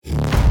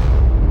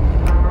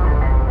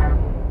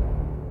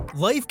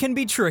Life can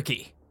be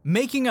tricky,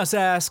 making us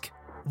ask,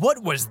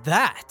 what was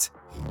that?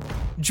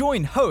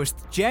 Join host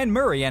Jan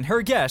Murray and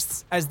her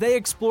guests as they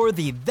explore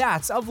the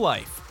that's of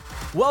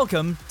life.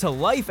 Welcome to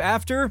Life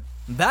After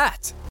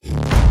That.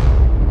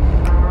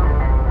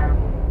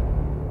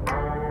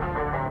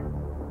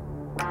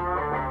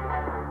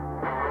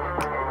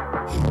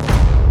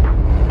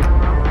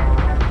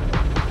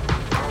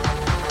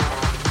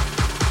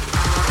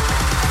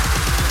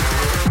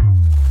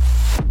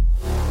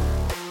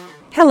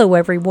 Hello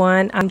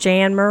everyone, I'm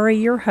Jan Murray,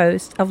 your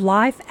host of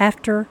Life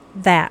After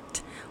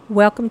That.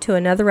 Welcome to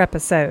another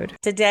episode.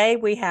 Today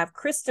we have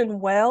Kristen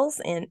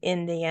Wells in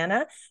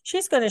Indiana.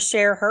 She's going to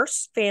share her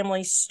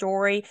family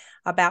story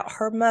about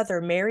her mother,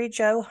 Mary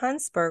Jo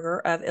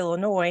Hunsberger of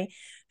Illinois,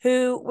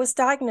 who was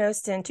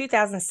diagnosed in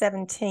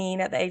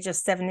 2017 at the age of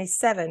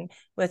 77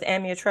 with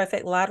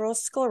amyotrophic lateral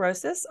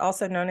sclerosis,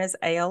 also known as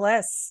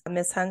ALS.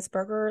 Ms.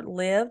 Hunsberger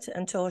lived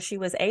until she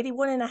was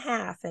 81 and a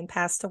half and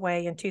passed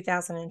away in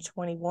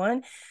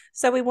 2021.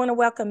 So we want to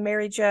welcome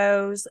Mary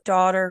Jo's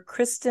daughter,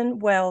 Kristen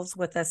Wells,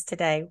 with us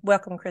today.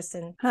 Welcome,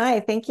 Kristen. Hi,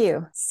 thank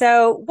you.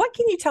 So what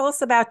can you tell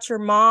us about your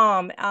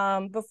mom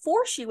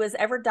before she was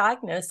ever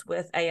diagnosed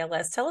with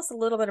ALS? Tell us a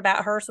little bit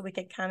about her so we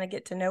can kind of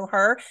get to know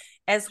her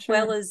as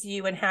well as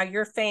you and how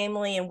your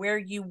family and where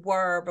you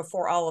were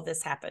before all of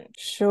this happened.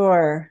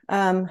 Sure.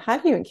 How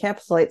do you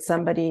encapsulate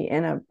somebody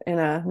in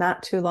a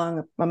not too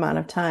long amount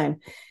of time,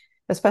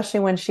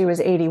 especially when she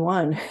was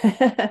 81?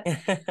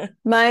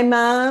 My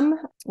mom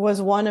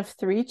was one of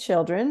three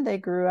children. They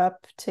grew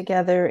up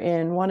together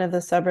in one of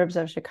the suburbs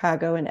of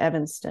Chicago in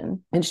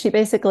Evanston. And she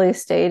basically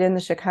stayed in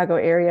the Chicago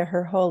area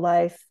her whole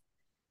life,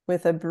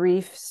 with a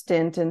brief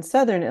stint in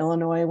Southern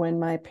Illinois when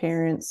my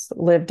parents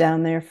lived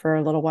down there for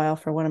a little while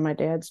for one of my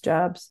dad's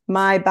jobs.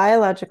 My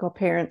biological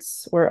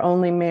parents were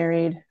only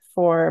married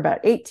for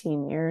about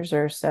 18 years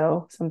or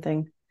so,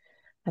 something.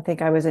 I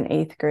think I was in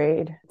 8th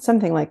grade,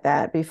 something like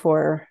that,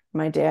 before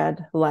my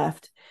dad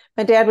left.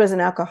 My dad was an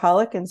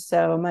alcoholic, and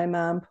so my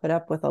mom put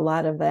up with a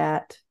lot of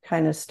that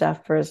kind of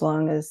stuff for as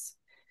long as,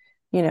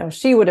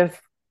 she would have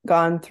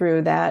gone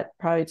through that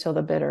probably till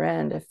the bitter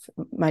end if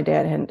my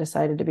dad hadn't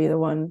decided to be the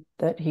one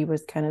that he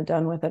was kind of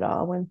done with it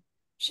all when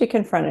she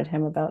confronted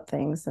him about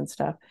things and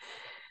stuff.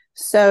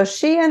 So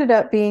she ended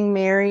up being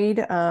married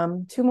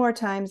 2 more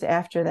times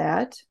after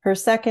that. Her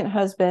second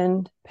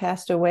husband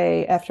passed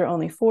away after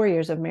only 4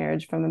 years of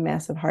marriage from a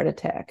massive heart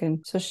attack.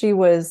 And so she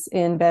was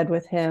in bed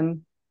with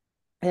him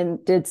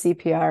and did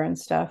CPR and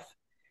stuff.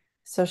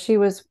 So she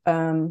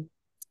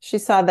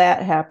saw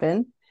that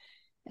happen.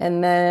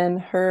 And then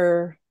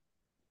her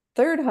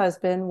third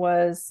husband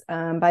was,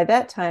 by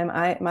that time,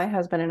 my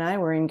husband and I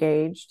were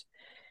engaged.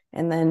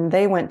 And then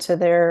they went to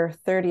their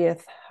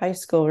 30th high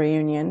school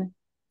reunion,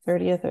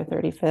 30th or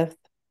 35th. I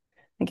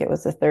think it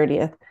was the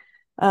 30th,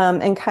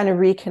 and kind of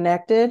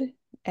reconnected.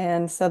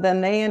 And so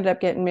then they ended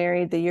up getting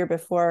married the year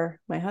before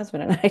my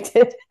husband and I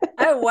did.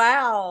 Oh,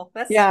 wow.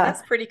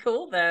 That's pretty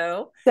cool,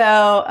 though.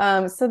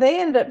 So they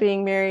ended up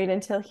being married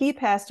until he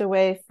passed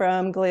away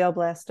from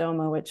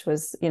glioblastoma, which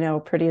was, a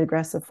pretty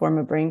aggressive form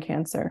of brain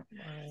cancer.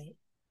 Right.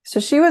 So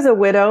she was a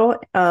widow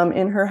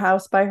in her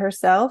house by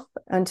herself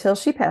until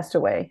she passed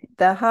away.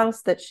 The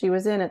house that she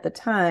was in at the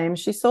time,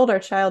 she sold our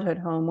childhood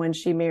home when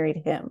she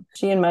married him.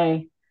 She and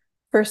my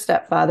first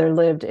stepfather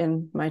lived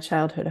in my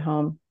childhood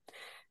home.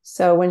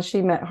 So when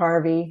she met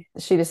Harvey,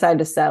 she decided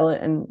to sell it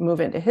and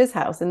move into his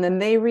house. And then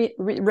they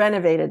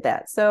renovated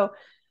that. So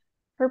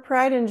her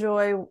pride and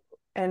joy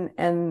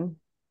and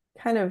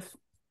kind of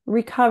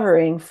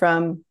recovering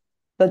from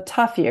the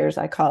tough years,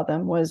 I call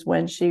them, was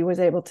when she was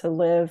able to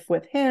live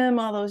with him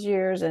all those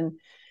years and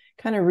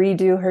kind of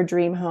redo her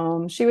dream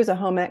home. She was a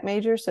home ec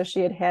major, so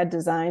she had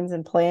designs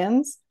and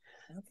plans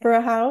for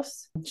a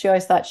house. She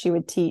always thought she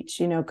would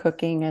teach,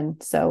 cooking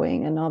and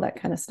sewing and all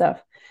that kind of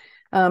stuff.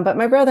 But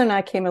my brother and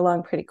I came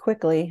along pretty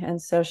quickly.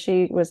 And so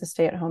she was a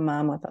stay-at-home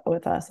mom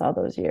with us all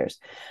those years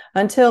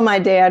until my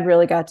dad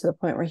really got to the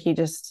point where he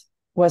just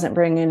wasn't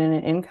bringing in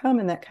an income,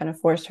 and that kind of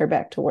forced her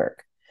back to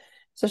work.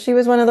 So she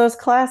was one of those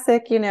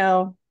classic,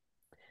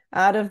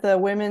 out of the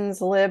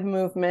women's lib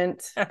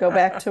movement, go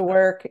back to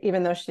work,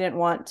 even though she didn't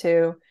want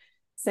to,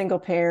 single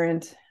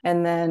parent,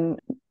 and then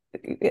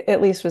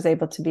at least was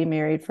able to be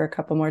married for a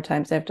couple more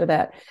times after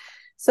that.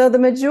 So the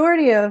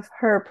majority of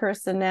her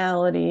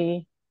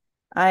personality,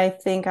 I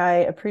think I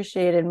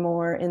appreciated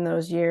more in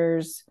those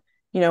years.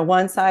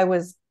 Once I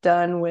was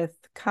done with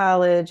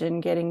college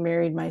and getting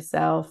married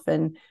myself,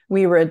 and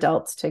we were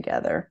adults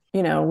together,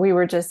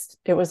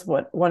 it was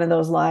one of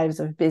those lives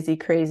of busy,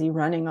 crazy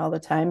running all the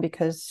time,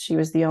 because she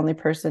was the only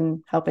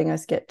person helping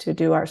us get to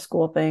do our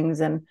school things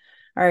and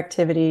our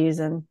activities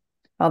and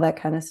all that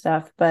kind of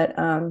stuff. But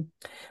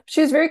she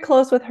was very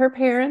close with her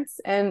parents,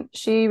 and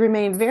she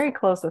remained very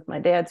close with my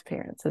dad's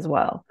parents as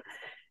well.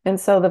 And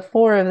so the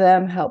four of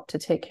them helped to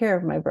take care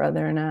of my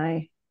brother and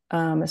I,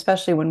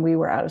 especially when we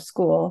were out of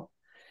school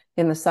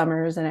in the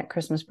summers and at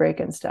Christmas break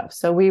and stuff.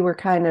 So we were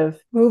kind of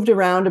moved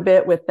around a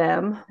bit with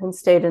them and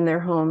stayed in their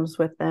homes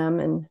with them.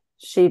 And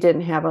she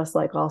didn't have us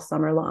like all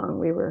summer long.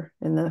 We were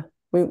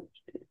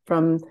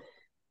from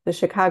the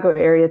Chicago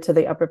area to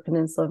the Upper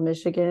Peninsula of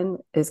Michigan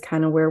is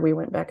kind of where we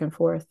went back and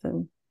forth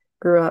and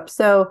grew up.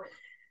 So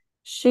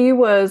she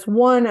was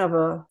one of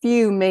a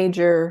few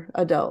major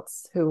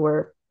adults who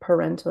were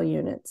parental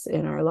units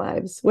in our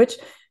lives, which,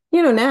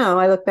 now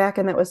I look back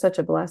and that was such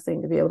a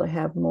blessing to be able to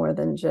have more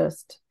than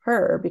just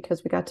her,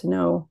 because we got to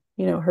know,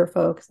 her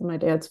folks and my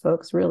dad's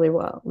folks really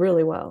well,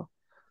 really well.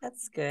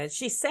 That's good.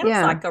 She sounds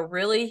Yeah. like a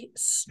really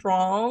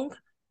strong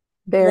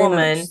Very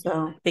woman much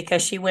so.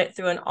 because she went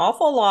through an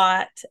awful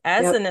lot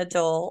as Yep. an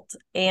adult.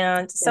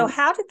 And so Yep.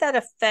 how did that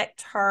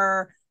affect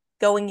her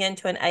going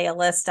into an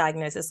ALS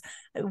diagnosis?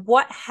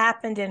 What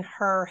happened in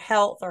her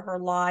health or her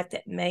life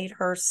that made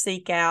her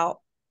seek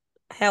out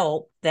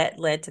help that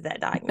led to that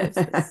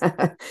diagnosis?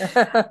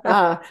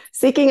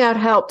 Seeking out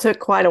help took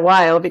quite a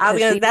while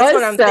because That's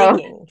what I'm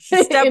thinking.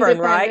 She's stubborn,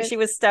 right? independent. She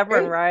was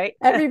stubborn, right?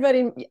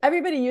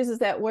 Everybody uses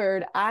that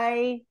word.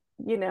 I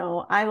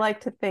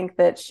like to think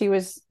that she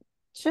was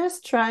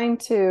just trying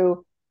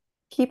to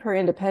keep her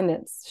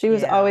independence. She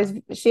was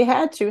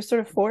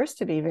sort of forced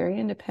to be very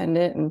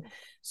independent and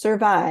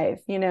survive,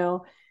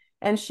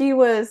 and she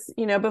was,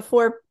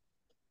 before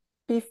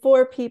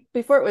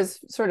it was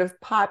sort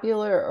of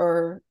popular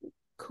or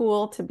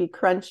cool to be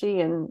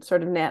crunchy and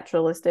sort of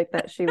naturalistic,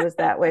 that she was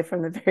that way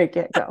from the very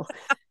get-go.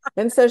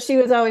 And so she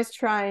was always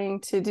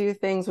trying to do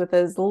things with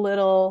as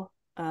little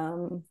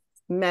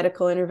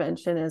medical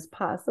intervention as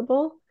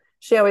possible.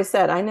 She always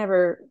said, I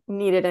never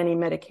needed any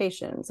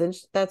medications. And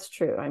that's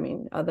true. I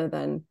mean, other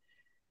than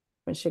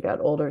when she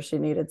got older, she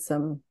needed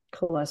some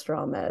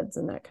cholesterol meds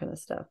and that kind of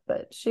stuff.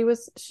 But she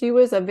was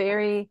a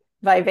very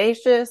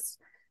vivacious.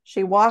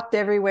 She walked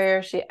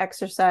everywhere. She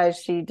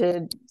exercised. She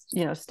did,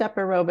 step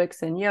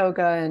aerobics and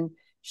yoga, and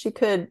she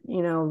could,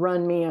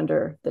 run me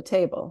under the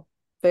table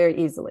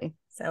very easily.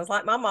 Sounds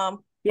like my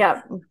mom.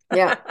 Yeah.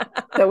 Yeah.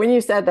 So when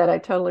you said that, I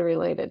totally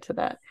related to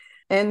that.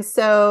 And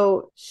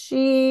so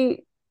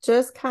she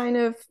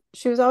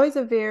was always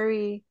a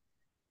very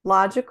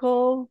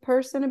logical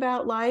person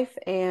about life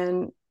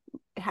and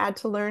had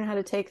to learn how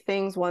to take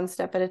things one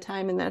step at a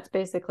time. And that's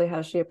basically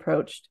how she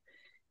approached,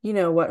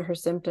 what her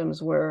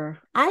symptoms were.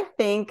 I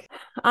think,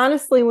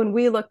 honestly, when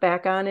we look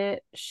back on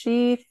it,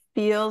 she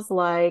feels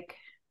like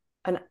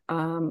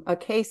a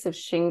case of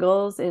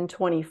shingles in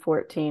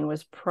 2014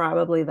 was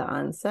probably the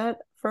onset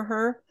for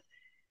her.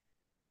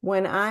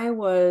 When I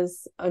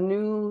was a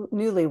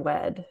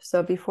newlywed,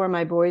 so before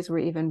my boys were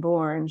even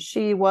born,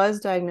 she was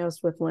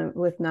diagnosed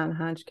with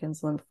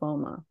non-Hodgkin's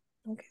lymphoma.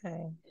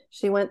 Okay.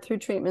 She went through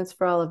treatments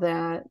for all of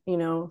that,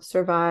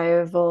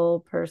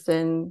 survival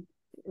person,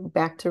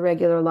 back to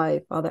regular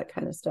life, all that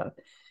kind of stuff.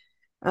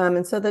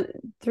 And so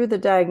through the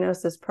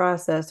diagnosis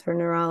process, her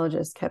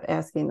neurologist kept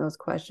asking those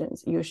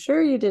questions. You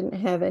sure you didn't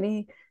have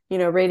any,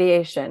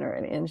 radiation or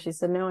any? And she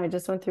said, no, I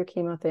just went through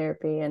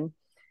chemotherapy. And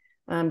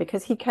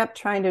because he kept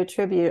trying to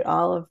attribute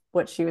all of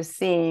what she was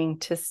seeing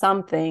to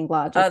something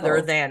logical.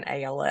 Other than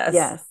ALS.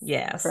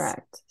 Yes.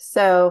 Correct.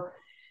 So,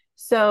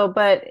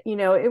 but,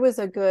 it was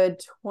a good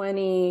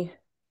 20,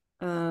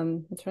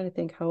 I'm trying to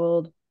think how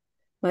old.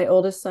 My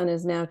oldest son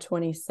is now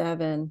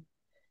 27,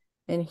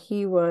 and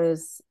he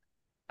was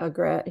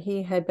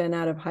he had been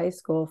out of high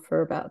school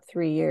for about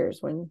 3 years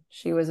when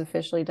she was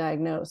officially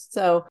diagnosed.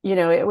 So,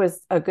 it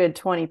was a good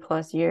 20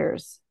 plus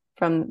years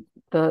from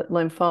the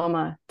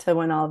lymphoma to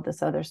when all of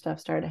this other stuff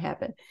started to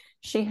happen.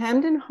 She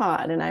hemmed and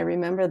hawed, and I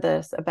remember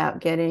this, about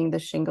getting the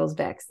shingles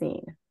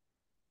vaccine.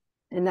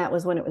 And that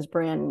was when it was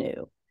brand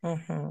new.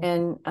 Mm-hmm.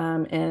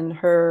 And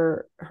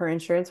her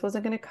insurance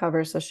wasn't going to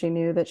cover, so she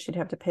knew that she'd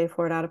have to pay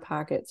for it out of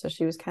pocket. So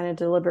she was kind of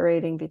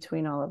deliberating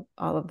between all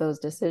of those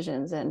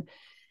decisions. And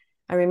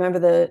I remember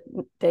the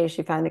day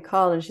she finally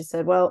called and she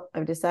said, well,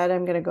 I've decided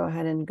I'm going to go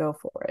ahead and go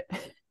for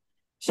it.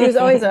 She was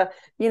always a,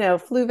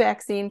 flu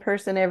vaccine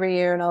person every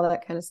year and all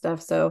that kind of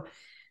stuff. So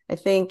I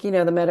think,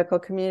 the medical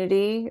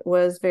community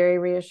was very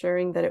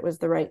reassuring that it was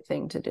the right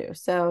thing to do.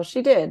 So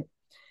she did.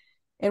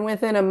 And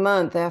within a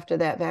month after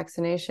that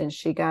vaccination,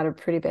 she got a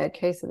pretty bad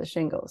case of the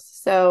shingles.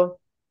 So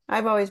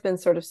I've always been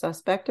sort of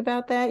suspect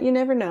about that. You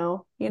never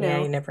know,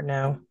 Yeah, you never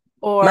know.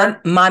 Or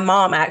my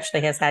mom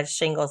actually has had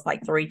shingles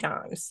like 3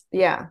 times.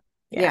 Yeah.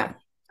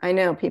 I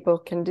know people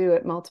can do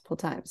it multiple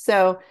times.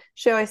 So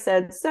she always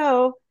said,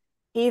 so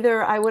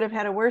either I would have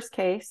had a worse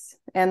case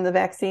and the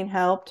vaccine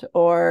helped,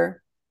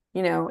 or,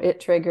 it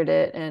triggered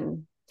it.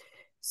 And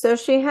so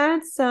she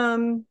had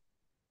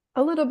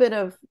a little bit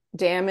of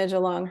damage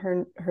along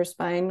her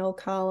spinal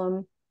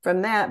column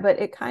from that, but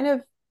it kind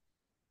of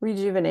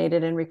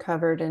rejuvenated and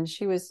recovered, and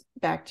she was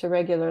back to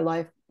regular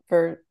life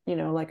for,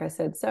 like I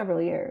said,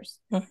 several years.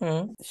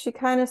 Mm-hmm. She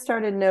kind of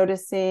started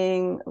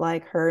noticing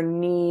like her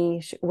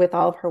knee with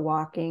all of her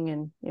walking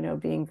and,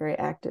 being very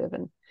active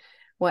and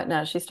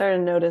whatnot. She started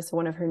to notice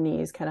one of her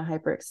knees kind of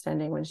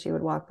hyperextending when she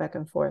would walk back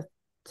and forth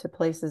to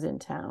places in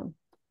town.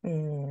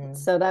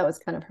 So that was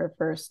kind of her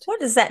first. What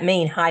does that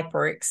mean,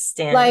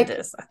 hyperextend? Like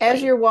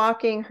as you're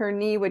walking, her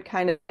knee would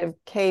kind of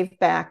cave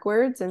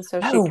backwards, and so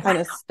she'd kind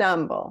of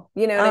stumble.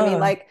 You know what I mean?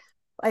 Like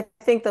I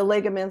think the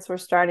ligaments were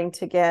starting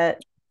to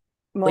get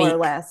more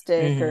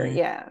elastic, or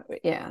yeah.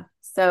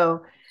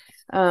 So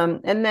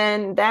And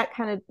then and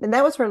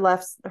that was her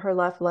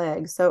left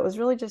leg. So it was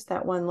really just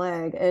that one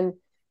leg. And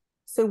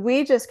so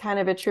we just kind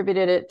of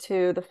attributed it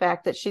to the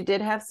fact that she did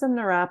have some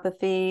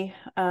neuropathy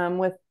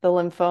with the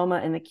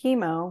lymphoma and the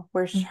chemo,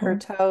 where her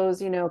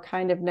toes,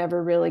 kind of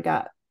never really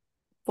got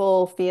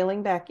full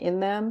feeling back in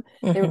them.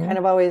 They were kind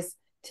of always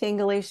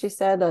tingly, she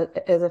said,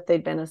 as if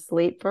they'd been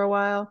asleep for a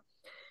while.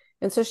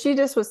 And so she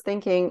just was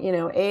thinking,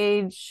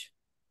 age,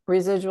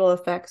 residual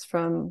effects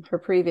from her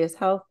previous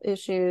health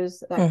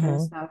issues, that kind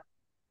of stuff.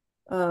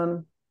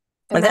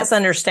 And that's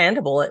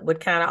understandable. It would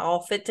kind of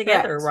all fit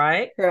together, correct,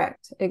 right?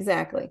 Correct.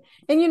 Exactly.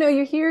 And,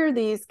 you hear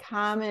these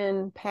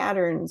common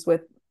patterns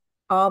with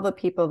all the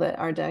people that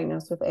are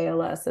diagnosed with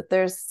ALS, that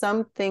there's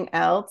something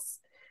else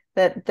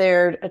that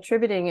they're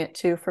attributing it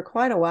to for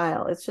quite a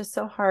while. It's just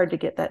so hard to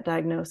get that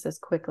diagnosis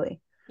quickly.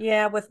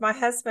 Yeah. With my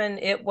husband,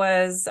 it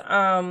was,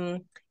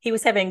 he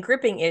was having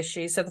gripping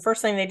issues. So the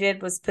first thing they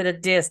did was do a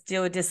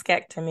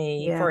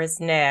discectomy for his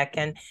neck.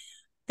 And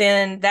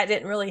then that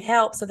didn't really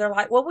help. So they're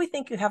like, well, we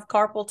think you have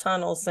carpal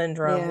tunnel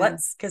syndrome.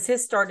 Because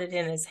his started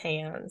in his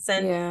hands.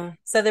 And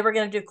so they were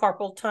going to do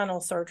carpal tunnel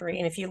surgery.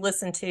 And if you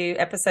listen to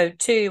episode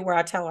 2, where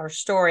I tell our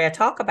story, I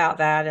talk about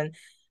that. And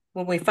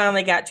when we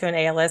finally got to an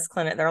ALS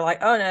clinic, they're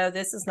like, oh no,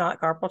 this is not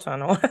carpal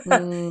tunnel.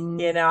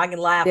 I can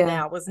laugh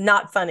now. It was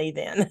not funny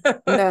then.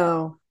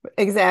 No,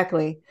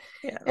 exactly.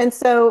 Yeah. And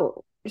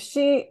so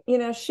she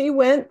did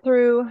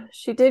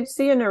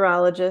see a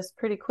neurologist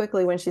pretty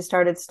quickly when she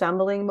started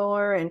stumbling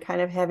more and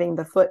kind of having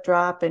the foot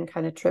drop and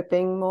kind of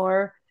tripping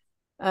more.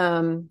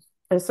 And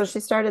so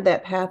she started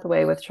that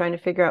pathway with trying to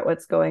figure out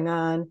what's going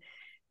on.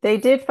 They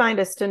did find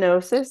a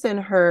stenosis in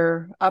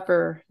her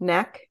upper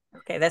neck.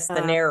 Okay, that's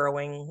the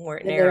narrowing where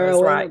it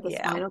narrows, right? Of the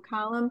spinal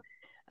column.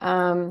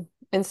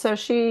 And so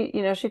she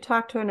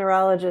talked to a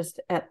neurologist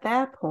at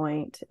that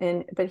point,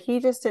 but he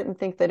just didn't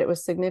think that it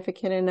was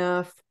significant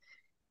enough.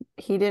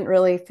 He didn't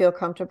really feel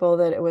comfortable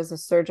that it was a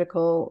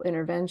surgical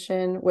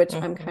intervention, which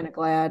I'm kind of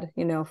glad,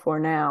 for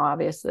now,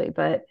 obviously.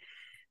 But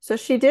so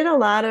she did a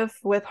lot of,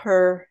 with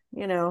her,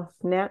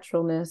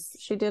 naturalness,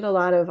 she did a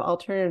lot of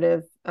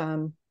alternative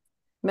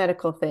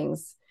medical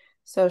things.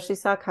 So she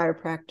saw a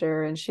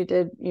chiropractor, and she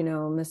did,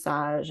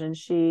 massage, and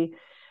she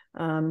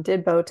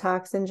did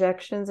Botox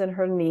injections in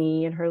her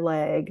knee and her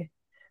leg.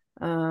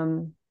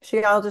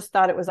 She all just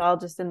thought it was all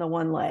just in the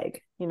one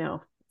leg,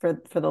 for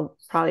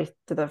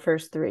the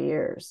first 3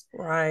 years,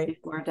 right,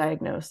 before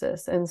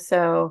diagnosis.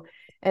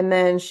 And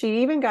then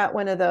she even got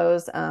one of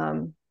those,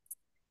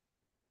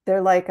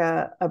 they're like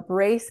a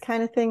brace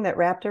kind of thing that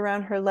wrapped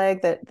around her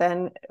leg that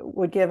then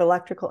would give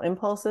electrical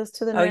impulses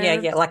to the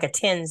nerves. Yeah, like a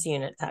TENS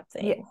unit type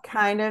thing. Yeah,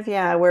 kind of,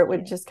 where it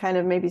would just kind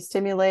of maybe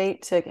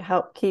stimulate to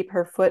help keep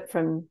her foot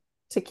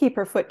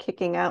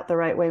kicking out the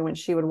right way when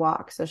she would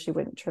walk, so she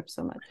wouldn't trip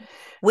so much.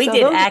 We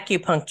did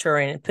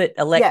acupuncture and put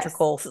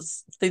electrical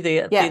through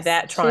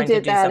that, trying to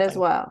do that something as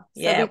well.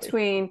 So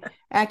between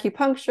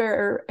acupuncture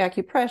or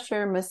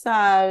acupressure,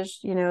 massage,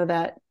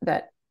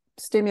 that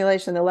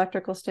stimulation, the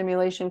electrical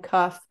stimulation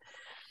cuff,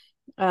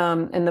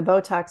 and the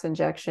Botox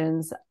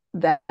injections,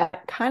 that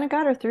kind of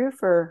got her through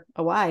for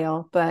a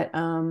while, but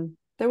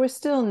there was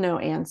still no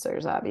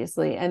answers,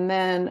 obviously. And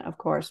then, of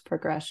course,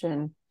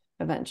 progression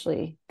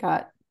eventually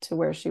got to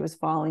where she was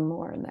falling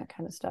more and that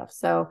kind of stuff.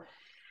 So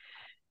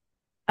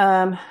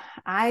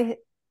I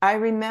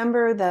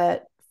remember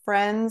that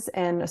friends,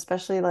 and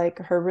especially like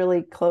her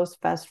really close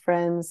best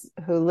friends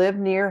who lived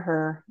near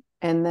her,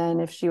 and then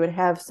if she would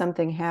have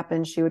something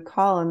happen, she would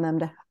call on them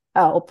to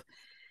help.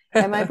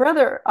 And my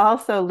brother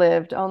also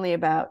lived only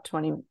about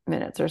 20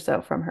 minutes or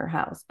so from her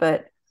house,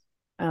 but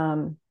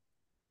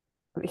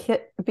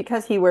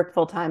because he worked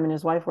full-time and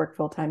his wife worked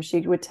full-time,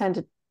 she would tend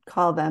to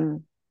call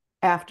them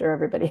after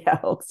everybody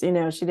else. She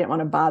didn't want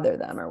to bother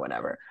them or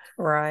whatever.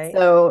 Right.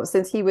 So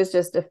since he was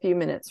just a few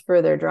minutes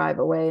further drive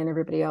away and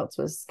everybody else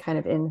was kind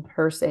of in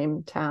her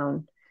same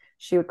town,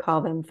 she would call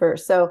them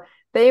first. So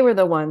they were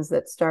the ones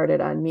that started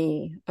on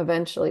me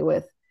eventually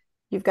with,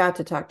 you've got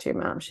to talk to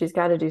your mom. She's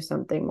got to do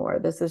something more.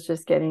 This is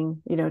just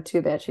getting,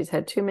 too bad. She's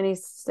had too many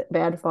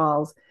bad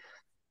falls.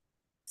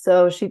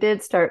 So she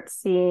did start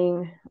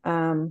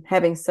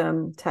having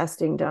some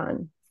testing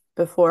done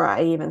before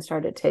I even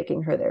started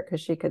taking her there, because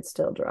she could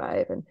still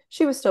drive and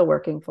she was still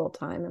working full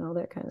time and all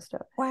that kind of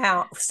stuff.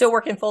 Wow. Still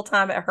working full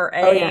time at her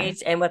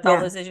age and with all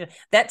those issues.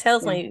 That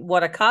tells me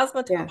what a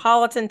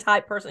cosmopolitan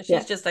type person.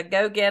 She's just a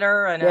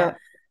go-getter and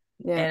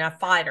a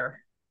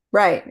fighter.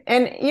 Right.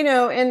 And,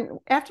 and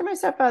after my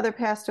stepfather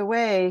passed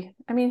away,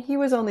 I mean, he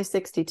was only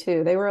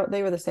 62. They were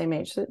the same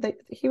age. So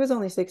he was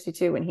only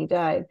 62 when he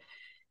died.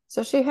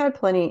 So she had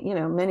plenty,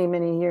 many,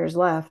 many years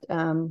left.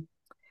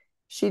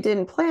 She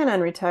didn't plan on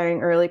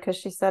retiring early because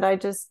she said, I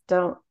just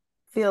don't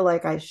feel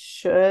like I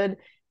should.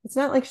 It's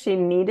not like she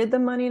needed the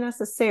money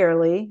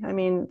necessarily. I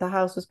mean, the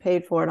house was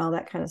paid for and all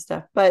that kind of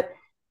stuff, but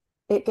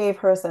it gave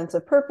her a sense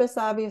of purpose.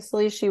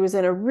 Obviously, she was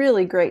in a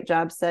really great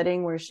job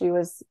setting where she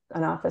was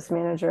an office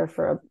manager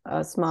for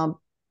a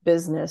small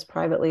business,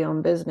 privately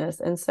owned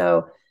business. And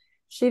so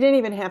she didn't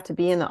even have to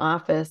be in the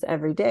office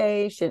every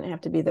day. She didn't have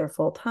to be there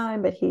full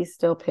time, but he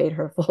still paid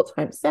her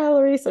full-time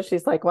salary. So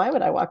she's like, why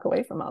would I walk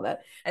away from all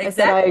that? Exactly. I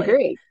said, I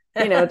agree.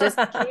 Just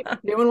keep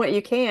doing what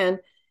you can.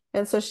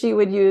 And so she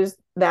would use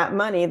that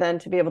money then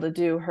to be able to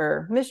do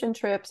her mission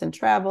trips and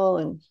travel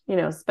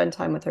and, spend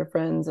time with her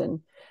friends and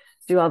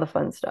do all the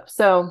fun stuff.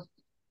 So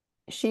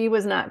she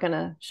was not going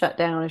to shut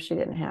down if she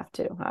didn't have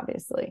to,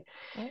 obviously.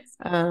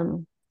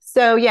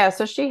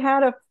 So she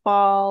had a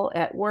fall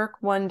at work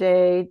one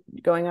day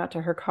going out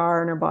to her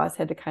car, and her boss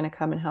had to kind of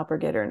come and help her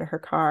get her into her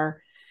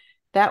car.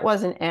 That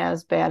wasn't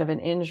as bad of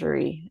an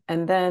injury.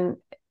 And then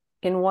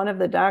in one of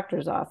the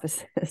doctor's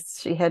offices,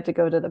 she had to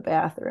go to the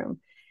bathroom.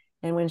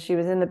 And when she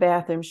was in the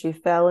bathroom, she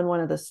fell in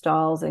one of the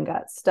stalls and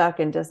got stuck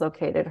and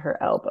dislocated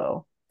her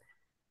elbow.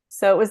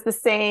 So it was the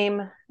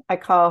same. I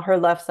call her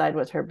left side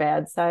was her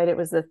bad side. It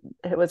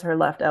was her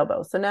left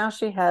elbow. So now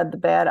she had the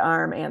bad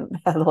arm and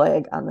bad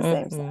leg on the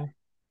same side.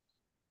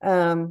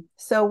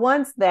 So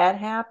once that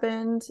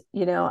happened,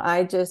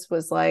 I just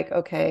was like,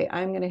 okay,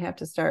 I'm going to have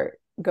to start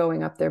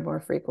going up there more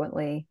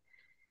frequently,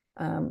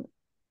 and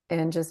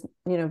just,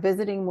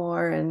 visiting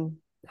more and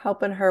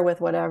helping her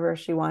with whatever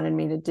she wanted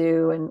me to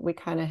do. And we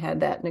kind of had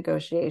that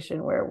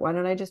negotiation where, why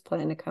don't I just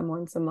plan to come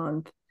once a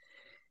month?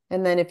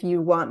 And then if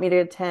you want me to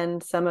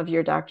attend some of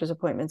your doctor's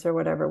appointments or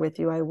whatever with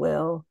you, I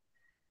will.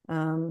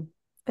 And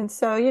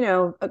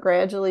so,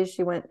 gradually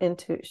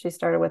she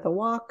started with a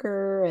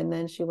walker, and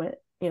then she went,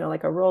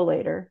 like a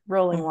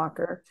rolling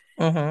walker.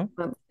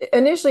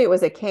 Initially it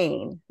was a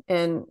cane.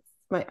 And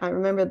I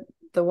remember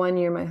the one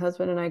year my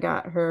husband and I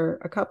got her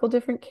a couple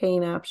different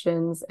cane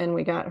options, and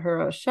we got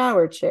her a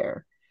shower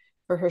chair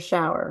for her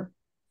shower.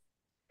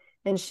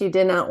 And she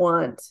did not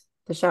want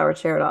the shower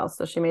chair at all.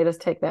 So she made us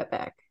take that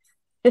back.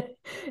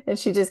 And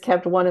she just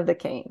kept one of the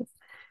canes.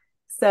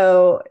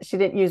 So she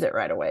didn't use it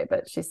right away,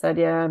 but she said,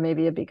 yeah,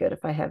 maybe it'd be good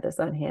if I have this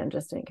on hand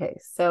just in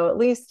case. So at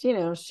least,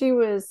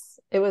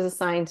 it was a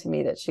sign to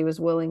me that she was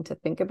willing to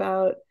think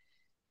about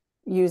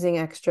using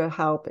extra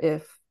help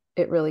if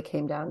it really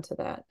came down to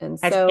that. And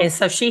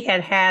so she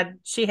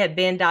had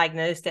been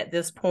diagnosed at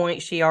this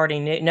point. She already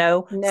knew.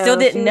 No, still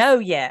didn't know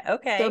yet.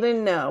 Okay. Still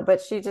didn't know,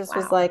 but she just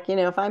was like,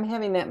 if I'm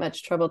having that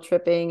much trouble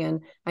tripping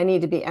and I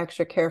need to be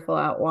extra careful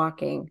out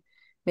walking,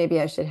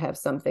 maybe I should have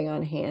something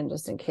on hand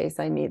just in case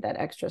I need that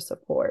extra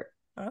support.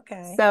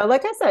 Okay. So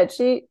like I said,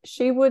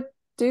 she would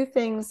do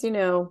things,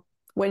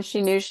 when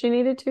she knew she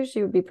needed to,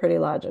 she would be pretty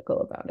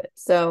logical about it.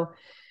 So,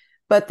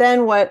 but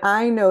then what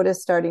I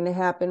noticed starting to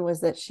happen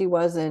was that she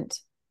wasn't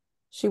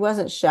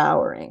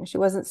showering. She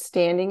wasn't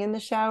standing in the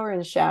shower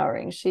and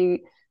showering.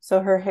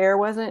 So her hair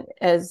wasn't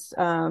as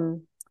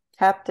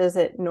kept as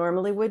it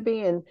normally would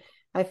be. And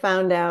I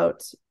found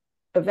out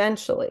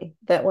eventually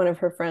that one of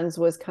her friends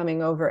was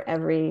coming over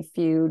every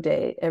few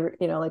days,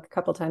 like a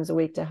couple times a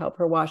week to help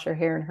her wash her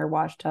hair in her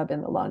wash tub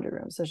in the laundry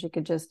room. So she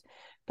could just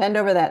bend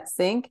over that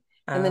sink.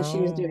 And then she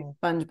was doing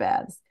sponge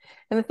baths.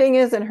 And the thing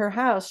is, in her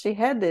house, she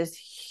had this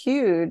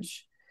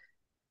huge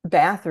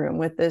bathroom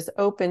with this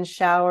open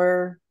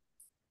shower.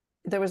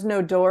 There was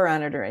no door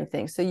on it or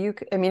anything. So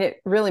it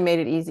really made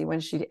it easy when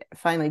she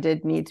finally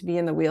did need to be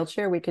in the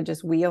wheelchair. We could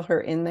just wheel her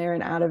in there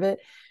and out of it,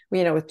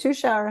 with 2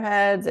 shower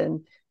heads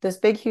and this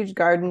big, huge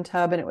garden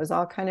tub. And it was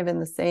all kind of in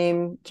the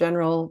same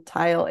general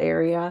tile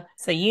area.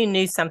 So you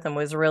knew something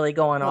was really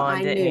going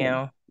on, didn't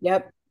you?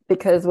 Yep.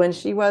 Because when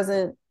she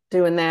wasn't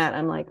doing that,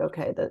 I'm like,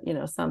 okay,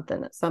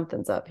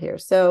 something's up here.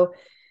 So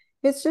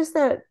it's just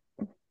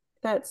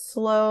that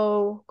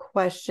slow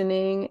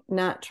questioning,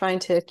 not trying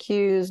to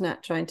accuse,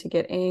 not trying to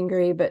get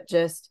angry, but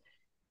just,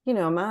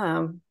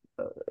 Mom,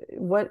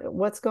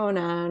 what's going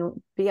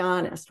on? Be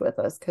honest with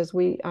us, because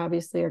we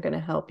obviously are going to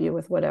help you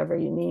with whatever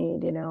you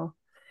need,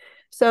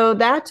 So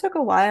that took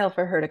a while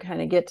for her to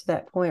kind of get to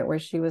that point where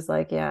she was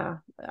like, yeah,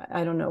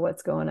 I don't know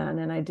what's going on,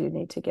 and I do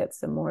need to get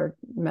some more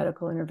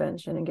medical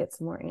intervention and get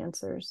some more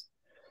answers.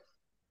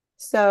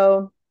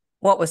 So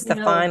what was the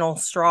final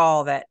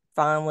straw that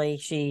finally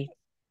she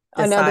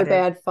decided? Another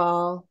bad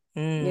fall?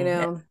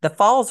 The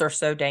falls are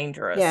so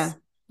dangerous.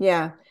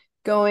 Yeah.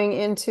 Going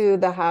into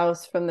the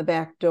house from the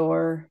back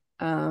door,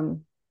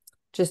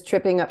 just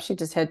tripping up. She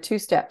just had 2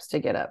 steps to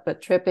get up,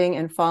 but tripping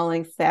and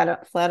falling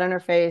flat on her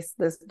face,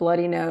 this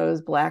bloody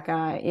nose, black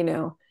eye,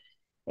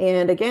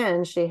 and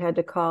again, she had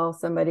to call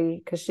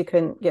somebody because she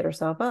couldn't get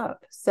herself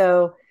up.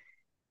 So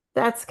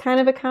that's kind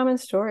of a common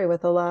story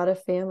with a lot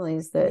of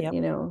families that,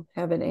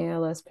 have an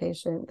ALS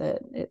patient, that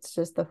it's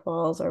just the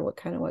falls are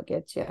what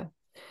gets you.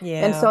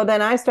 Yeah. And so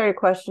then I started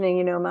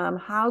questioning, Mom,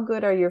 how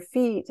good are your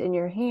feet and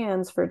your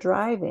hands for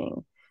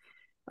driving?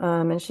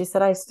 And she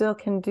said, I still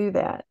can do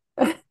that.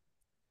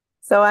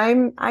 So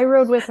I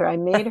rode with her. I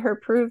made her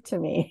prove to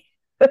me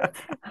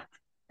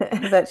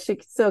that she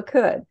still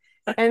could.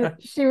 And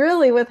she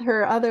really, with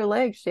her other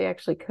leg, she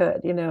actually could,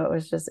 it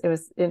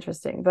was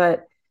interesting.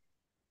 But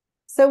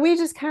so we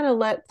just kind of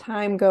let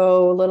time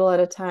go a little at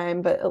a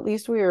time, but at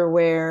least we were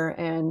aware.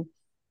 And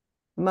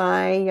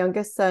my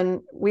youngest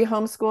son, we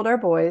homeschooled our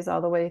boys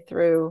all the way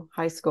through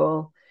high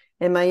school.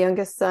 And my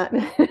youngest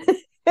son,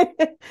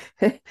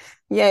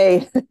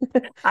 Yay.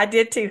 I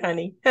did too,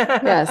 honey.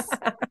 Yes.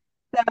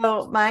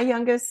 So my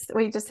youngest,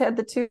 we just had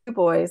the two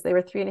boys. They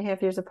were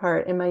 3.5 years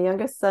apart. And my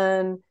youngest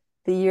son,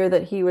 the year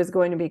that he was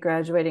going to be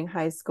graduating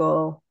high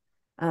school,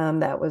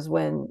 that was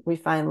when we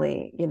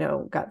finally,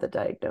 got the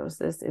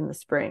diagnosis in the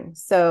spring.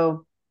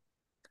 So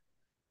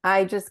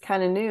I just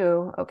kind of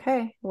knew,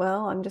 okay,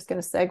 well, I'm just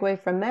going to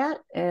segue from that,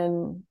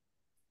 and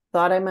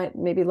thought I might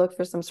maybe look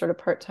for some sort of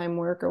part-time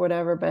work or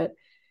whatever. But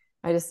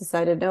I just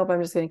decided, nope,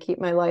 I'm just going to keep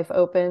my life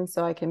open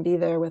so I can be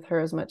there with her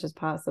as much as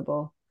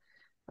possible.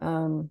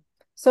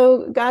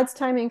 So God's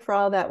timing for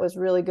all that was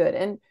really good.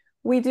 And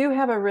we do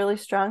have a really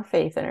strong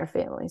faith in our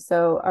family.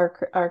 So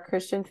our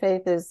Christian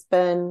faith has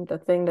been the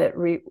thing that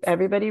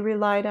everybody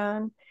relied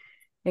on,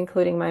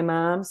 including my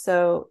mom.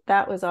 So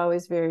that was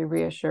always very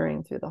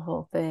reassuring through the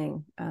whole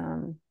thing.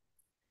 And,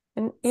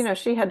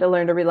 she had to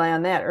learn to rely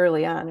on that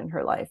early on in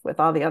her life with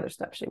all the other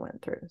stuff she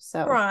went through.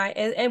 So, Right.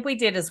 And we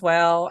did as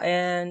well.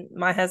 And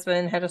my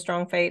husband had a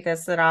strong faith,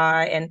 as did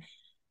I.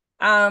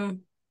 And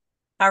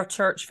our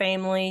church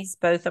families,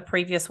 both a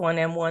previous one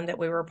and one that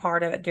we were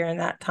part of it during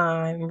that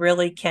time,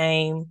 really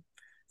came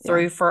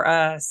through for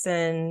us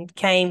and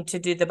came to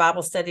do the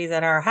Bible studies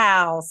at our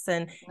house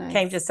and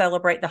came to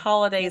celebrate the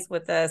holidays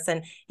with us.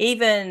 And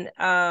even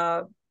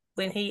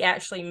when he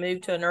actually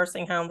moved to a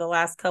nursing home the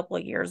last couple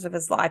of years of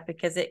his life,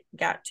 because it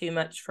got too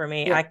much for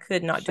me. I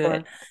could not do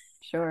it.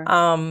 Sure.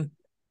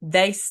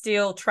 They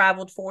still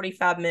traveled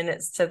 45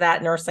 minutes to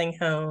that nursing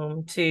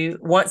home to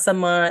once a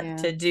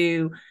month to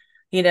do,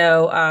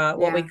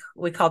 what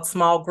we called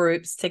small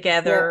groups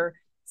together,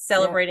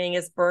 celebrating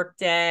his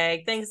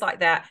birthday, things like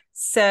that.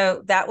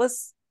 So that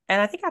was,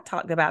 and I think I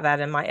talked about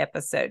that in my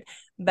episode,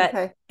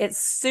 but it's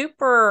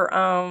super,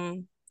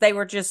 they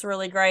were just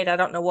really great. I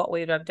don't know what we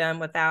would have done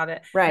without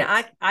it. Right.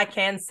 Now, I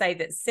can say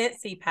that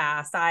since he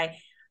passed, I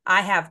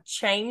have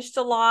changed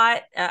a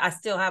lot. I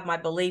still have my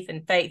belief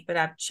in faith, but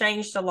I've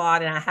changed a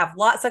lot, and I have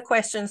lots of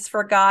questions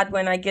for God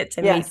when I get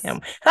to meet him.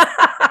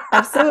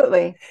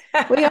 Absolutely.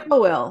 We all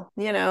will,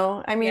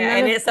 I mean,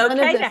 and it's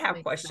okay to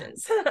have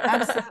questions.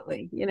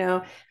 Absolutely.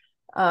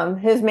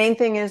 His main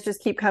thing is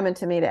just keep coming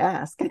to me to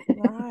ask.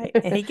 Right.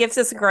 And he gives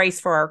us grace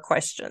for our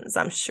questions,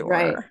 I'm sure.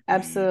 Right.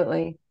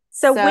 Absolutely.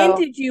 So at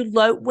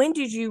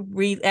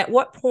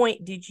what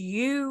point did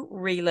you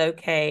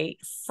relocate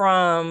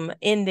from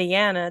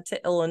Indiana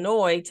to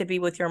Illinois to be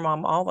with your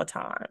mom all the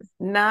time?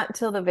 Not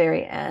till the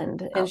very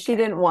end. And she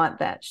didn't want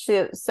that.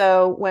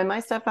 So when my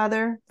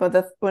stepfather,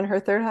 when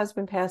her third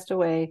husband passed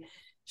away,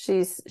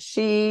 she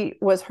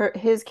was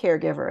his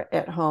caregiver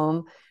at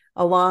home,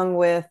 along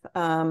with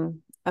a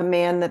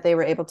man that they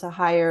were able to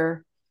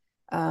hire,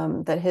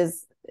 that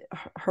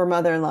her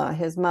mother-in-law,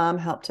 his mom,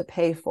 helped to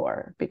pay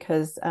for,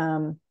 because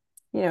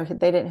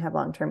they didn't have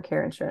long-term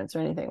care insurance or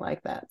anything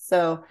like that.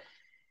 So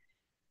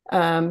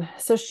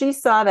she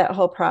saw that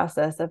whole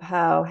process of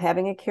how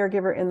having a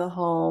caregiver in the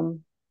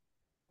home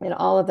and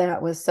all of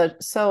that was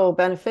so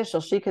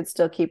beneficial. She could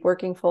still keep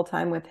working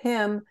full-time with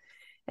him,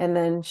 and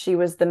then she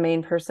was the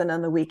main person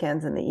on the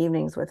weekends and the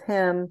evenings with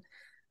him.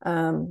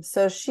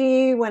 So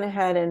she went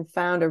ahead and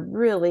found a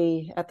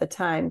really, at the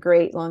time,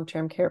 great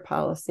long-term care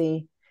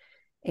policy.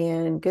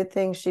 And good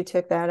thing she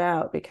took that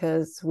out,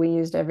 because we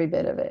used every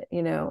bit of it,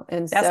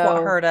 and that's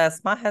what hurt us.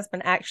 My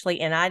husband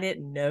actually, and I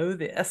didn't know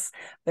this,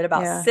 but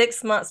about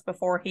 6 months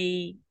before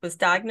he was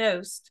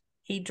diagnosed,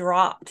 he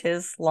dropped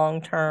his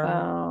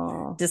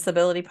long-term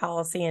disability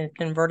policy and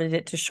converted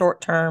it to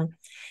short-term.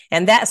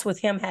 And that's with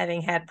him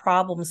having had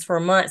problems for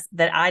months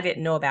that I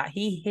didn't know about.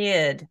 He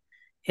hid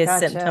his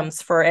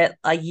symptoms for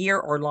a year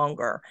or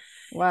longer.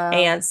 Wow.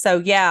 And so,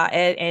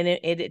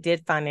 it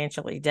did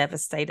financially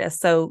devastate us.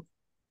 So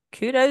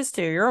kudos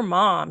to your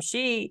mom.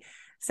 She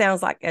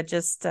sounds like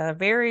just a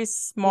very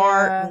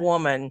smart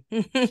woman.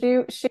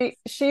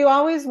 She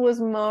always was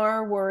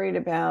more worried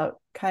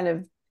about kind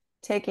of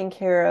taking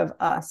care of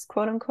us,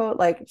 quote unquote.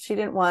 Like, she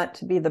didn't want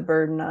to be the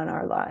burden on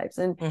our lives.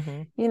 And,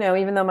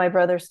 even though my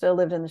brother still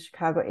lived in the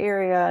Chicago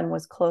area and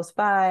was close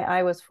by,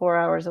 I was 4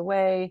 hours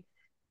away.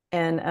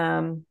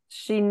 And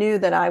she knew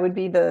that I would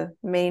be the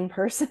main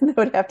person that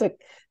would have to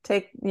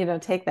take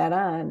that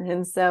on.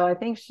 And so I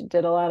think she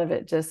did a lot of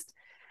it just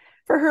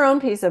for her own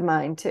peace of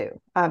mind too,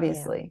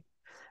 obviously.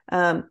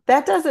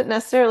 That doesn't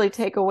necessarily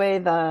take away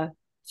the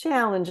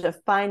challenge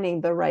of finding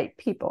the right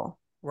people.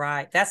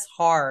 Right. That's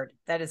hard.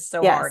 That is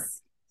so hard.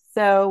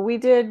 So we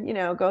did,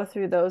 go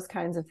through those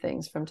kinds of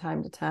things from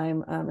time to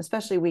time,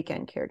 especially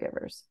weekend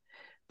caregivers.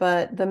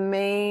 But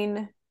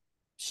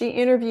she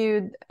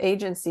interviewed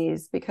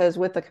agencies, because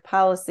with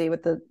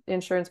the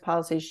insurance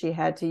policy, she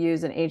had to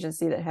use an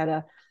agency that had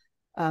a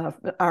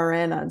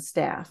RN on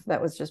staff.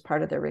 That was just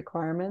part of their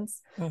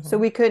requirements. So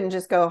we couldn't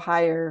just go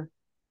hire,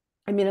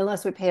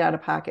 unless we paid out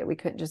of pocket, we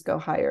couldn't just go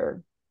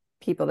hire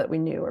people that we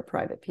knew, or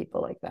private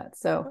people like that.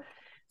 So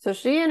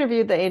she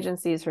interviewed the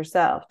agencies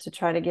herself to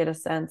try to get a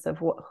sense of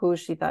who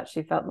she thought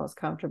she felt most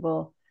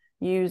comfortable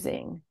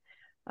using.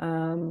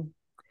 And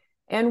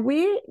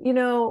we,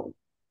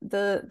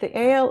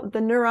 the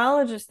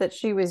neurologist that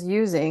she was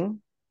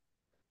using,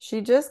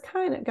 she just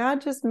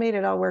God just made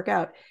it all work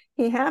out.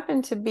 He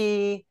happened to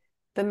be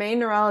the main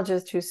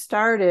neurologist who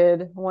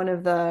started one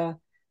of the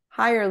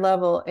higher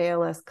level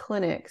ALS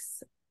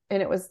clinics.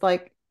 And it was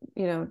like,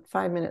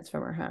 5 minutes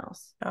from her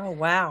house. Oh,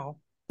 wow.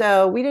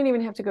 So we didn't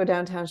even have to go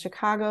downtown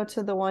Chicago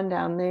to the one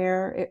down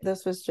there.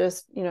 This was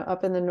just,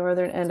 up in the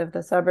northern end of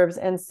the suburbs.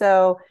 And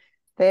so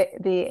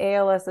the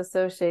ALS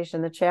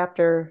Association, the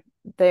chapter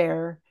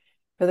there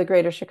for the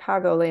greater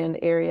Chicagoland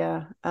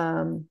area,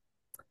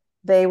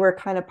 they were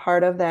kind of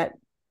part of that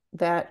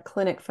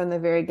clinic from the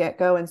very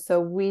get-go. And so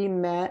we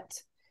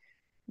met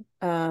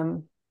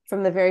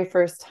from the very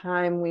first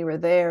time we were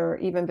there,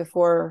 even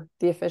before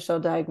the official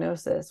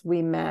diagnosis.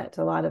 We met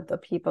a lot of the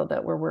people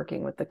that were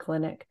working with the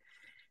clinic.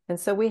 And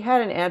so we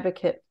had an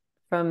advocate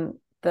from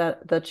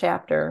the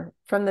chapter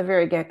from the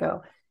very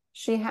get-go.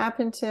 She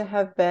happened to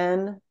have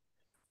been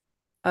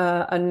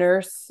a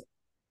nurse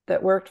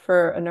that worked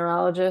for a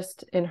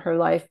neurologist in her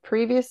life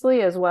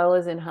previously, as well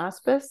as in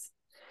hospice.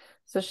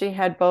 So she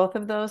had both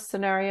of those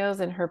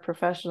scenarios in her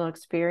professional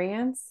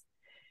experience.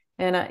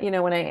 And,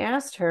 when I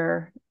asked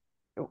her,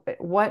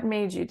 what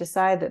made you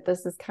decide that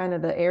this is kind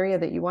of the area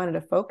that you wanted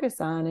to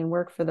focus on and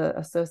work for the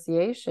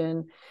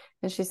association?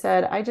 And she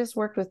said, I just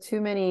worked with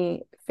too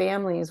many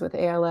families with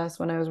ALS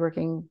when I was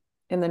working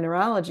in the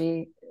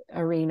neurology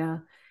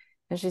arena.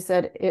 And she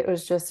said, it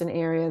was just an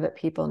area that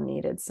people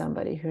needed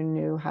somebody who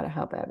knew how to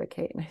help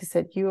advocate. And I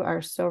said, you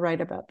are so right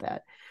about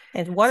that.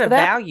 And what a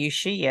value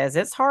she is.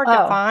 It's hard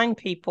to find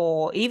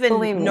people, even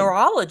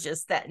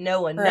neurologists, that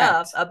know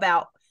enough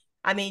about.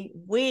 I mean,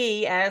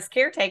 we as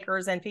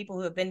caretakers and people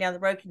who have been down the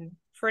road can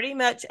pretty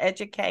much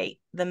educate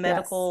the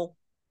medical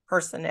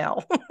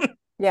personnel.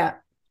 Yeah.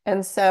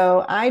 And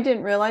so I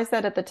didn't realize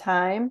that at the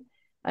time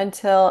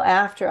until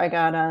after I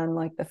got on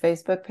like the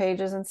Facebook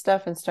pages and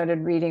stuff and started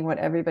reading what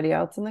everybody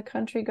else in the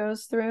country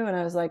goes through. And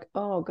I was like,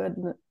 oh,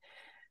 goodness,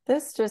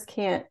 this just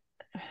can't.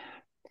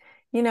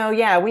 We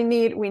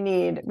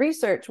need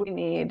research, we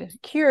need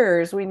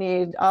cures, we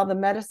need all the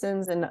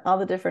medicines and all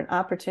the different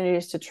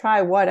opportunities to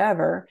try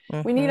whatever.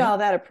 Mm-hmm. We need all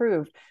that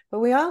approved,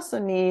 but we also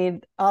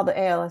need all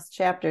the ALS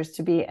chapters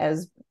to be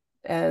as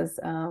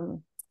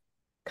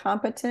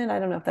competent. I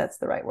don't know if that's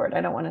the right word.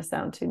 I don't want to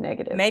sound too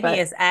negative. Maybe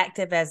as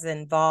active, as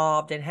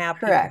involved, and have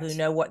people who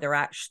know what they're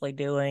actually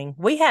doing.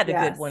 We had a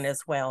good one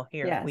as well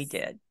here. Yes. We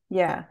did.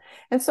 Yeah.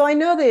 And so I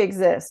know they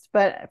exist,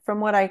 but from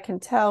what I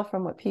can tell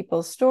from what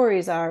people's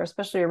stories are,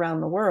 especially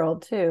around the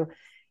world too,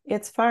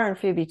 it's far and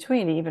few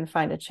between to even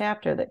find a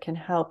chapter that can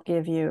help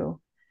give you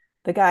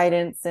the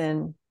guidance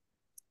and,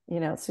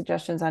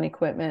 suggestions on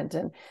equipment.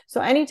 And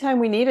so anytime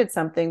we needed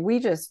something, we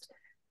just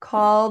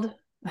called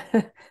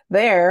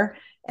there,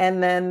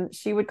 and then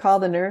she would call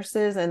the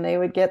nurses and they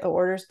would get the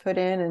orders put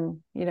in.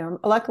 And,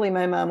 luckily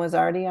my mom was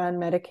already on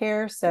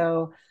Medicare.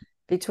 So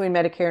between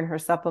Medicare and her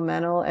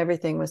supplemental,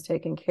 everything was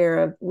taken care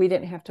of. We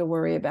didn't have to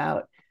worry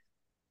about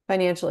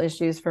financial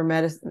issues for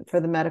medicine, for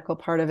the medical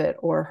part of it,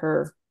 or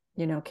her,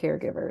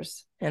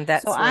 caregivers. And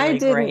that's really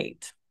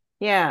great.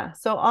 Yeah.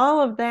 So all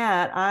of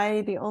that,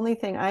 the only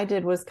thing I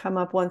did was come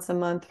up once a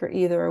month for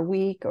either a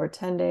week or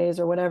 10 days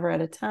or whatever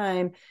at a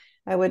time.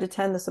 I would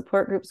attend the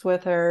support groups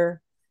with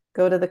her,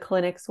 go to the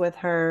clinics with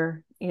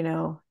her,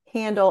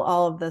 handle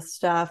all of this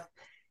stuff.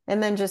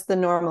 And then just the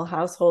normal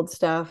household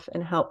stuff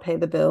and help pay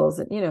the bills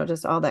and,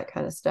 just all that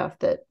kind of stuff,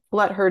 that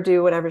let her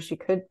do whatever she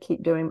could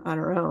keep doing on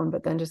her own,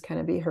 but then just kind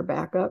of be her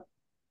backup.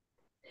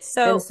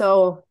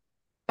 So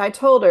I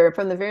told her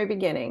from the very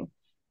beginning,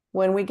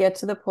 when we get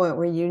to the point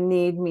where you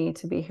need me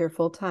to be here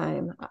full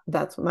time,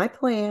 that's my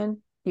plan.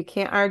 You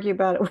can't argue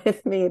about it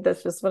with me.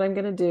 That's just what I'm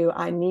going to do.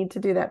 I need to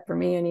do that for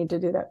me. I need to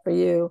do that for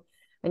you.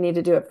 I need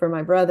to do it for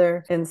my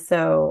brother. And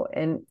so,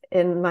 and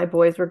my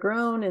boys were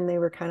grown and they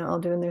were kind of all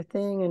doing their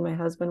thing. And my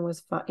husband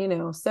was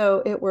fine,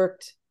 so it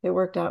worked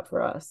out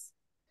for us.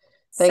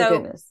 Thank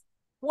goodness.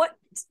 What,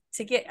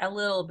 to get a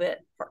little bit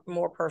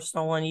more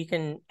personal, and you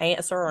can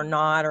answer or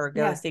not, or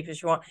go as deep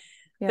as you want.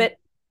 Yeah. But,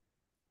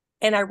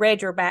 and I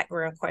read your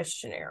background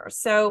questionnaire.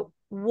 So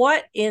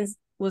what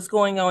was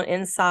going on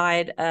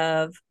inside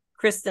of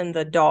Kristen,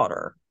 the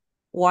daughter,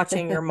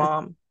 watching your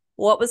mom?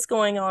 What was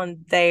going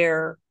on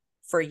there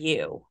for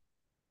you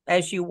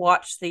as you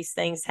watch these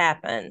things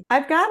happen?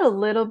 I've got a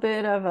little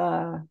bit of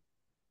a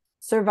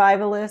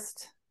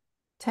survivalist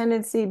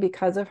tendency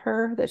because of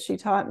her that she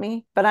taught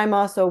me, but I'm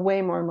also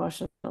way more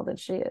emotional than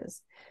she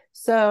is.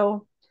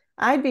 So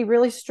I'd be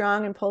really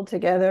strong and pulled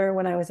together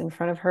when I was in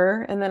front of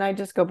her, and then I'd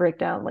just go break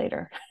down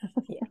later.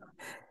 Yeah.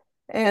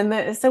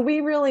 And so we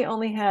really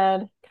only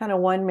had kind of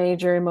one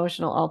major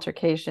emotional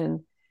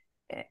altercation.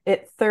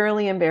 It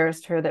thoroughly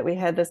embarrassed her that we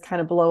had this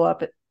kind of blow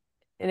up.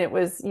 And it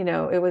was,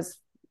 it was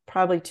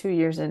probably 2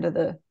 years into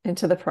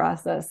the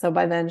process. So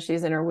by then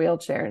she's in her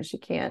wheelchair and she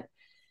can't,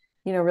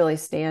 really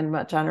stand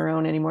much on her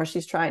own anymore.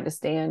 She's trying to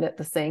stand at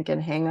the sink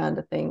and hang on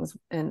to things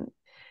and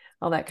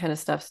all that kind of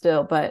stuff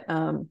still. But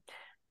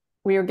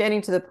we were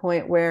getting to the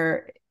point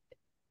where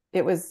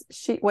it was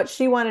what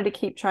she wanted to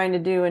keep trying to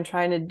do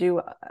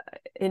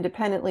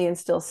independently and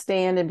still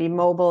stand and be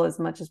mobile as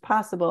much as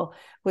possible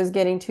was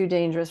getting too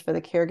dangerous for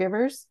the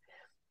caregivers.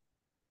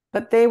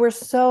 but they were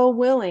so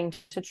willing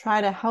to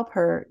try to help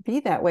her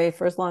be that way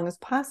for as long as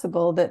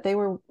possible that they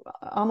were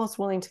almost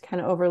willing to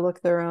kind of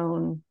overlook their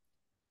own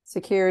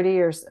security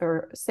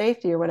or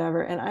safety or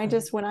whatever. And I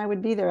just, when I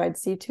would be there, I'd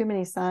see too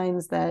many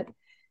signs that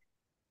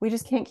we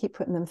just can't keep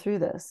putting them through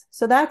this.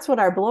 So that's what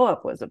our blow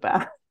up was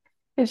about.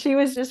 And she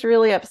was just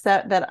really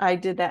upset that I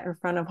did that in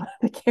front of one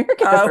of the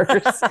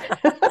caregivers.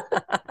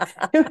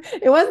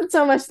 It wasn't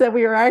so much that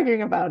we were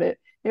arguing about it.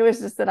 It was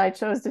just that I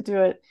chose to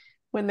do it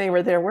when they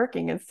were there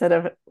working instead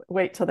of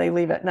wait till they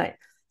leave at night.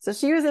 So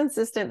she was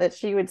insistent that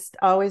she would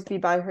always be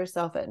by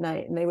herself at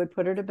night, and they would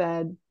put her to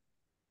bed,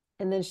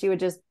 and then she would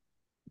just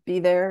be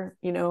there.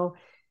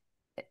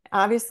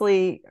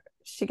 Obviously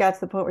she got to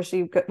the point where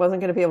she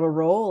wasn't going to be able to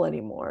roll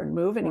anymore and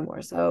move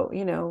anymore. So,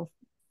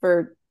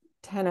 for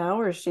 10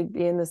 hours, she'd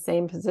be in the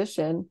same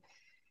position.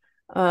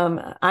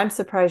 I'm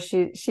surprised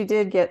she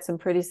did get some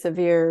pretty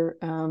severe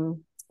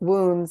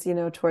wounds,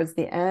 towards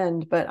the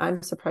end, but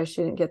I'm surprised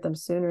she didn't get them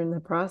sooner in the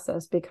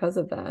process because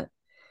of that.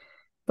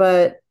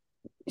 But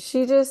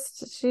she just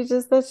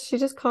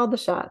called the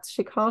shots.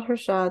 She called her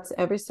shots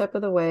every step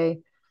of the way.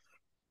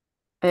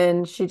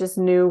 And she just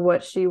knew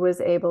what she was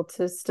able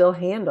to still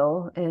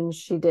handle. And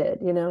she did,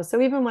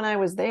 so even when I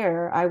was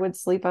there, I would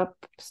sleep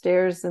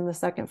upstairs in the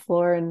second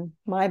floor in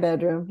my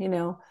bedroom,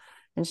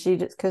 and she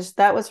just, because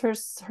that was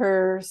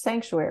her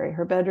sanctuary.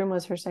 Her bedroom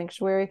was her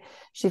sanctuary.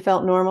 She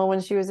felt normal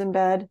when she was in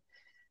bed.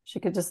 She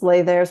could just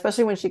lay there,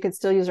 especially when she could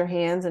still use her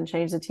hands and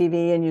change the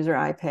TV and use her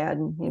iPad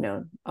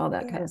and, all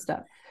that kind of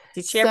stuff.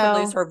 Did she ever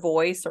lose her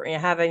voice or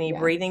have any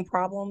breathing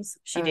problems?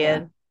 She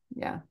did.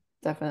 Yeah,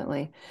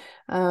 definitely.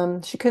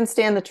 She couldn't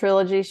stand the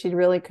trilogy. She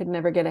really could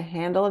never get a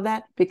handle of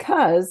that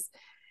because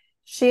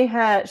she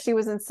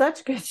was in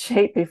such good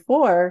shape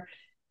before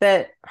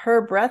that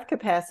her breath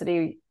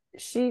capacity,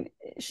 she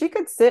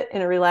could sit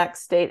in a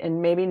relaxed state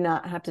and maybe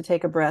not have to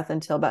take a breath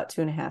until about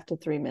 2.5 to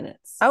 3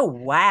 minutes. Oh,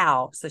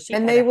 wow. So she,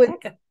 and they would,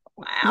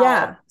 wow.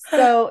 Yeah.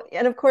 So,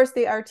 and of course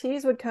the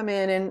RTs would come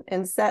in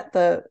and set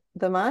the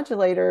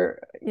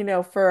modulator,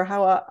 for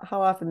how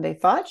often they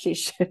thought she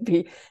should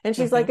be. And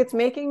she's like, it's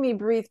making me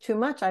breathe too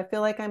much. I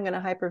feel like I'm going to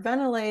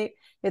hyperventilate.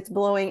 It's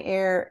blowing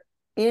air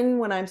in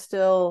when I'm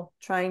still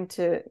trying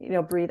to,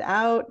 breathe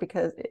out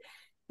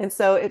and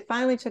so it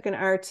finally took an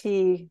RT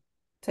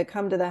to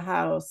come to the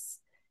house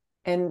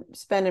and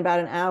spend about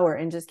an hour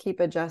and just keep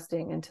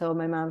adjusting until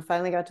my mom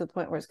finally got to the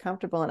point where it's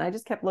comfortable. And I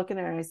just kept looking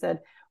at her and I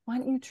said, why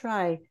don't you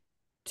try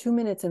 2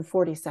 minutes and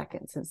 40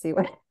 seconds and see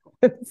what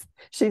happens?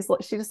 She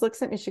just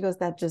looks at me. She goes,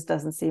 that just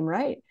doesn't seem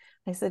right.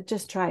 I said,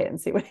 just try it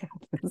and see what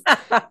happens.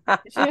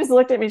 She just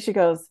looked at me. She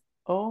goes,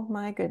 oh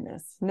my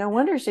goodness. No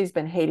wonder she's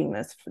been hating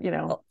this,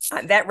 Well,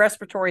 that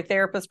respiratory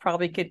therapist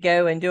probably could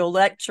go and do a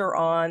lecture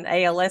on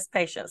ALS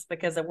patients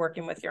because of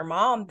working with your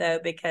mom, though,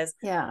 because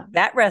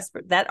that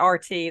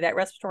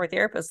respiratory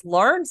therapist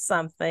learned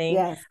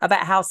something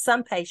about how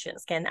some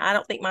patients can. I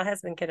don't think my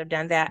husband could have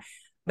done that,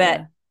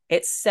 but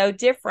it's so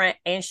different.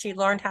 And she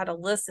learned how to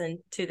listen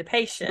to the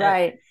patient.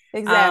 Right.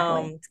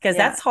 Exactly. Because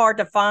that's hard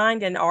to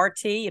find an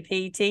RT, a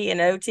PT,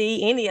 an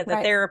OT, any of the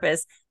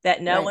therapists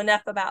that know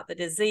enough about the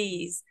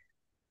disease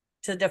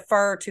to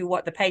defer to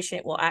what the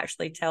patient will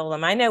actually tell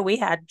them. I know we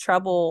had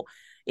trouble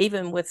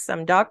even with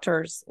some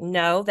doctors.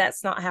 No,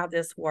 that's not how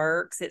this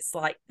works. It's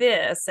like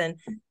this. And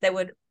they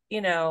would, we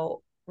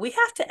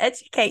have to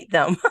educate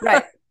them.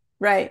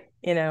 Right.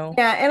 Yeah.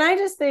 And I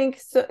just think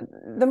so,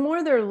 the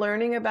more they're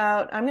learning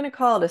about, I'm going to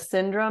call it a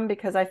syndrome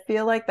because I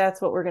feel like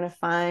that's what we're going to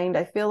find.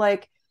 I feel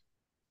like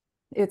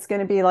it's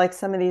going to be like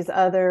some of these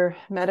other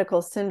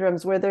medical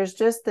syndromes where there's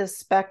just this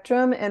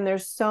spectrum and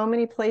there's so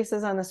many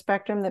places on the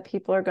spectrum that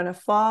people are going to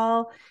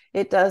fall.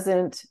 It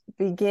doesn't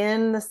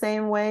begin the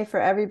same way for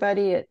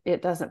everybody.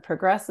 It doesn't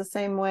progress the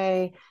same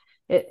way.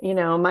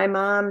 My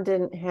mom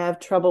didn't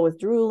have trouble with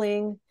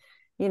drooling.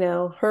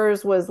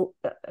 Hers was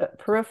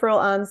peripheral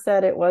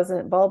onset. It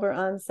wasn't bulbar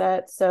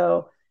onset.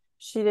 So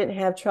she didn't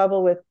have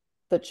trouble with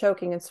the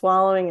choking and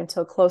swallowing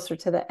until closer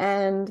to the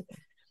end.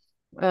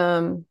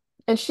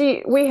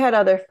 And we had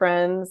other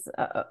friends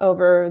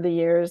over the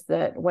years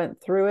that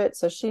went through it.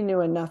 So she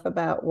knew enough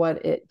about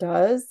what it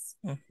does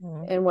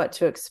and what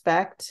to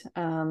expect.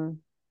 I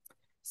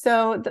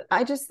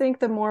just think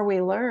the more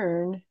we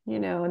learn,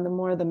 and the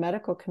more the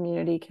medical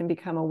community can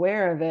become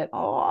aware of it.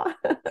 Oh,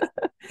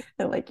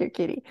 I like your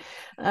kitty.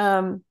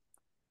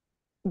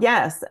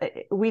 Yes,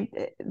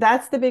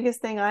 that's the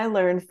biggest thing I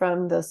learned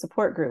from the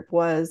support group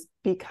was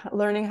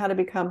learning how to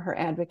become her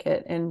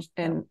advocate and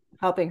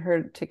helping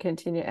her to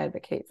continue to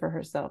advocate for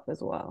herself as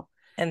well.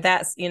 And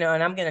that's, and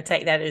I'm going to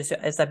take that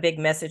as a big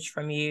message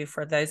from you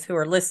for those who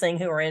are listening,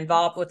 who are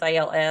involved with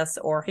ALS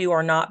or who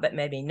are not, but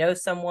maybe know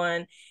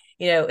someone.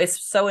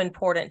 It's so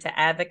important to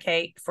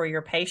advocate for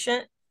your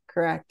patient.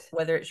 Correct.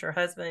 Whether it's your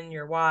husband,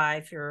 your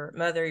wife, your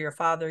mother, your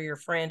father, your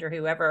friend, or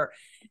whoever.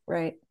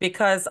 Right.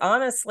 Because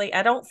honestly,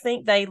 I don't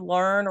think they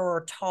learn or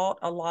are taught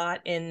a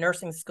lot in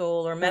nursing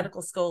school or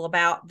medical school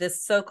about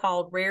this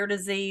so-called rare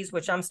disease,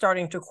 which I'm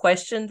starting to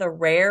question the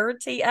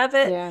rarity of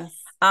it. Yes.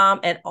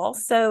 And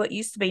also, it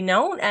used to be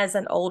known as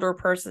an older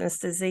person's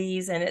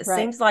disease. And it Right.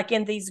 seems like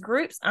in these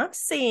groups, I'm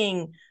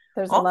seeing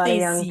There's a all lot of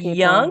these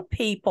young people.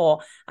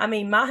 people. I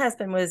mean, my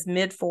husband was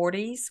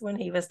mid-40s when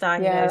he was Yeah,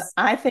 diagnosed.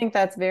 I think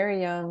that's very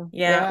young.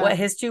 Yeah, well,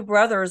 his two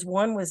brothers,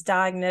 one was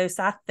diagnosed,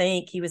 I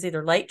think he was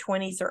either late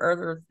 20s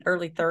or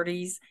early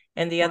 30s,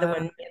 and the other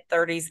one Wow. mid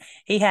 30s.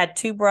 He had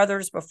two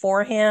brothers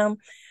before him,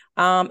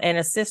 and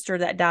a sister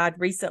that died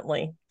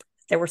recently.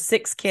 There were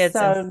six kids,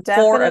 and So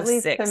four of definitely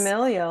six.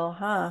 familial,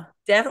 huh?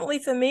 Definitely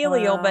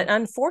familial, but Wow.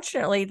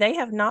 unfortunately, they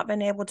have not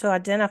been able to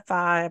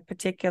identify a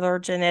particular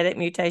genetic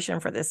mutation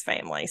for this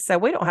family. So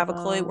we don't have a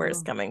clue where it's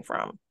Oh, coming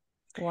from.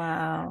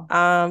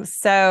 wow.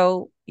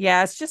 So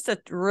yeah, it's just a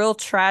real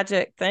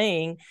tragic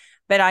thing.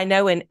 But I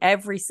know in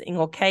every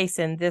single case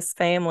in this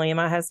family, in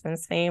my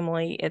husband's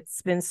family,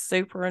 it's been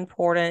super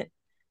important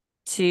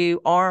to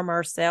arm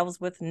ourselves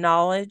with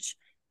knowledge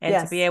and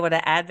to be Yes. able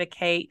to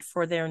advocate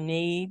for their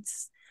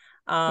needs,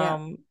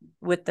 Yeah.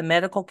 with the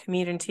medical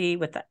community,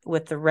 with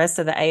the rest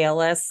of the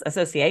ALS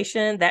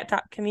association, that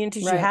type of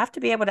communities. You Right. have to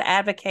be able to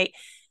advocate,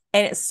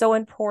 and it's so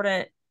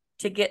important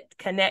to get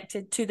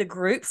connected to the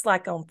groups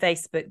like on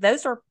Facebook.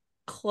 Those are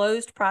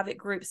closed private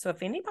groups. So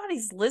if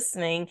anybody's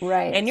listening and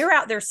Right. you're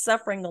out there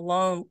suffering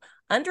alone,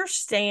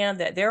 understand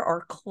that there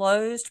are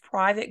closed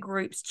private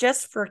groups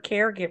just for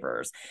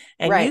caregivers,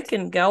 and you Right.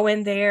 can go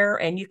in there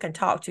and you can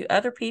talk to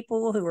other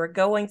people who are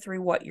going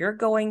through what you're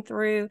going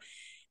through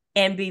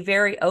and be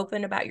very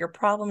open about your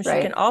problems. You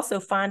can Right. also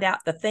find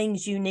out the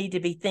things you need to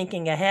be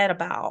thinking ahead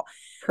about.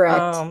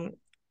 Correct. Um,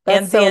 That's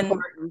and so then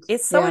important.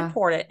 it's so Yeah.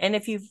 important. And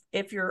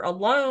if you're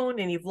alone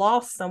and you've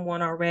lost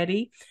someone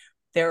already,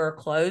 there are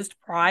closed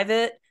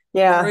private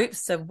Yeah.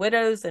 groups of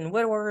widows and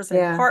widowers and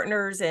Yeah.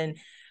 partners and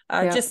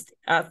Yeah. just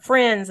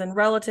friends and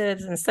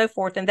relatives and so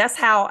forth. And that's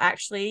how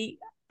actually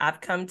I've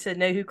come to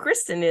know who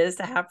Kristen is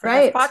to have for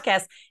this Right.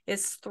 podcast,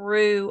 is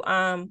through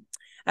a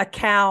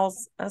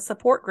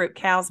support group.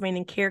 CALS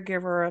meaning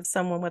caregiver of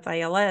someone with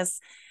ALS.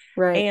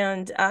 Right.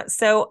 And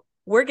so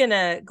we're going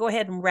to go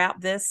ahead and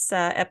wrap this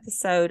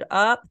episode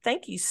up.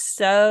 Thank you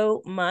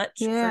so much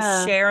for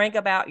Yeah. sharing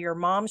about your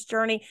mom's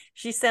journey.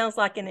 She sounds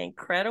like an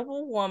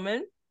incredible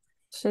woman.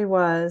 She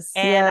was.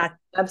 And Yeah,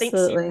 I think she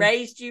absolutely.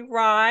 raised you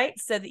right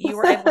so that you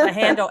were able to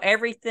handle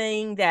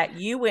everything that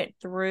you went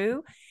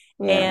through.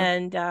 Yeah.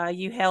 And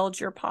you held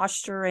your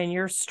posture and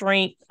your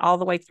strength all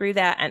the way through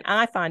that. And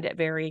I find it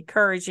very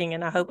encouraging,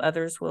 and I hope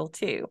others will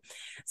too.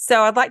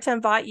 So I'd like to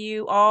invite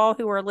you all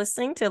who are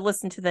listening to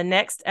listen to the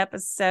next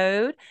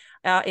episode.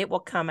 It will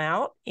come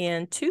out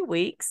in 2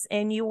 weeks,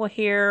 and you will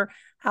hear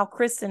how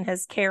Kristen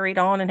has carried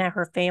on and how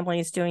her family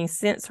is doing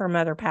since her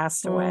mother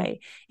passed away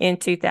in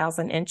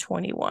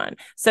 2021.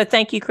 So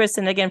thank you,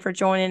 Kristen, again for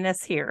joining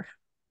us here.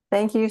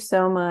 Thank you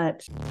so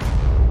much.